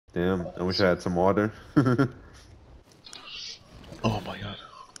Damn, I wish I had some water. Oh my god.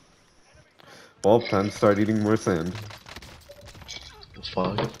 Well, time to start eating more sand. The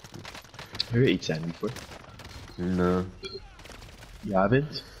fuck? Have you ever ate sand before? No. You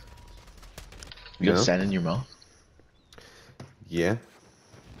haven't? You got No? sand in your mouth? Yeah?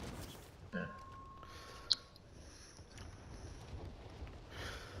 Yeah.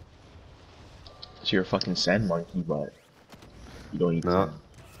 So you're a fucking sand monkey, but you don't eat No. sand.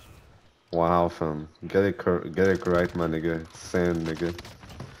 Wow, fam. Get it correct, my nigga. It's sand, nigga.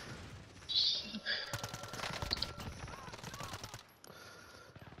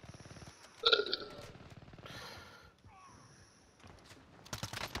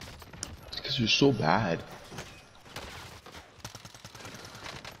 Because you're so bad.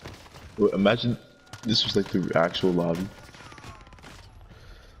 Well, imagine this was like the actual lobby.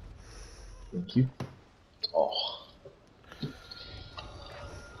 Thank you. Oh.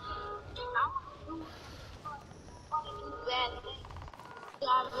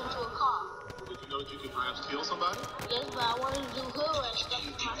 Dive into a car. Did you know that you could perhaps kill somebody? Yes, but I wanted to do hood rat stuff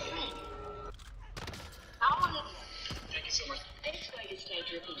with my friend. I wanted. Thank you so much. Best way to stay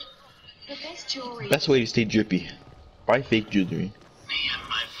drippy. The best jewelry. Best way to stay drippy. Buy fake jewelry. Me and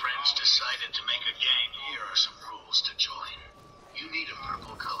my friends decided to make a game. Here are some rules to join. You need a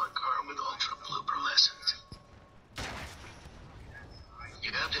purple colored car with ultra blue pearlescent.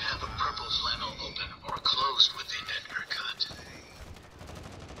 You have to have a purple flannel open or closed within Edgar cut.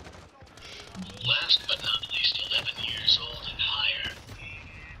 Last but not least, 11 years old and higher.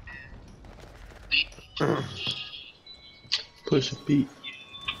 Push a beat.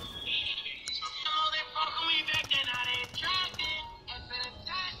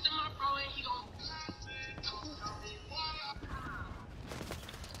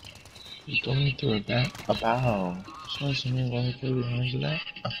 You don't need to a bow. Show me why they behind that.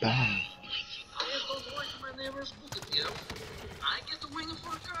 A bow. I get the wing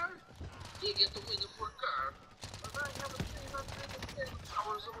for a car. He get the wing for a car. But I have a 310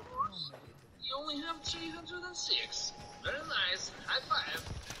 hours of horse. You only have 306. Very nice. High five.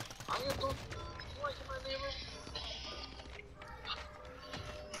 I don't like my neighbor.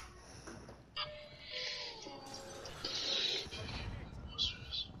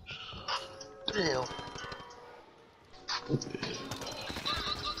 Damn.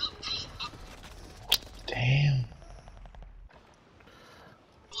 Damn.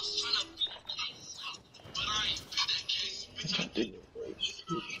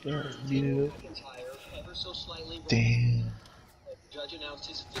 Damn. Judge announced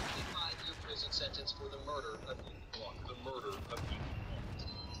his 55-year prison sentence for the murder of Ethan Walker. The murder of Ethan Walker.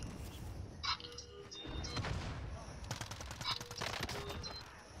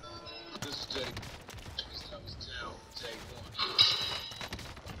 This is day. This time is down. Day one.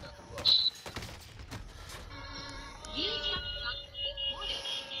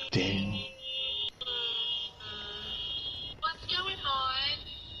 Damn. What's going on?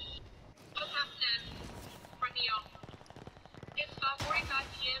 What happened? Romeo. It's about 45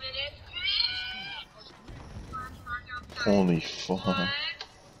 minutes. Holy fuck. Tell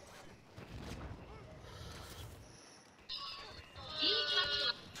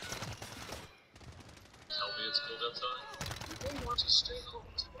me it's cold outside. You may want to stay home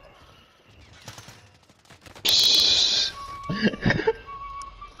today.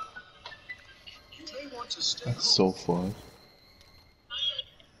 You may want to stay That's home. so fun.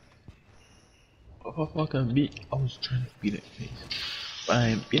 Oh fuck, I was trying to beat that case. But I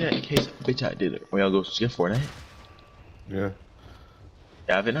ain't beat that case, bitch, I did it. Where y'all go skip Fortnite? Yeah.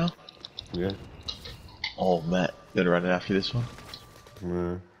 You have it now? Yeah. Oh, Matt. You gonna run it after this one?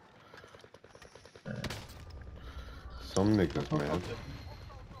 Yeah. Some niggas, man.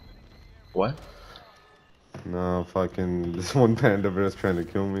 What? No, fucking this one panda bear is trying to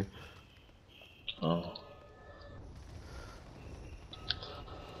kill me. Oh.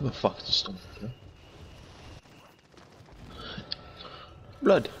 Who the fuck is this stone?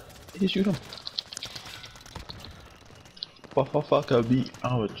 Blood. He shoot him. Fuck, I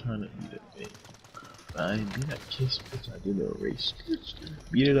was trying to beat that thing. I ain't beat that kiss, bitch. I did a race.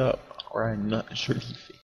 Beat it up, or I'm not sure he faked.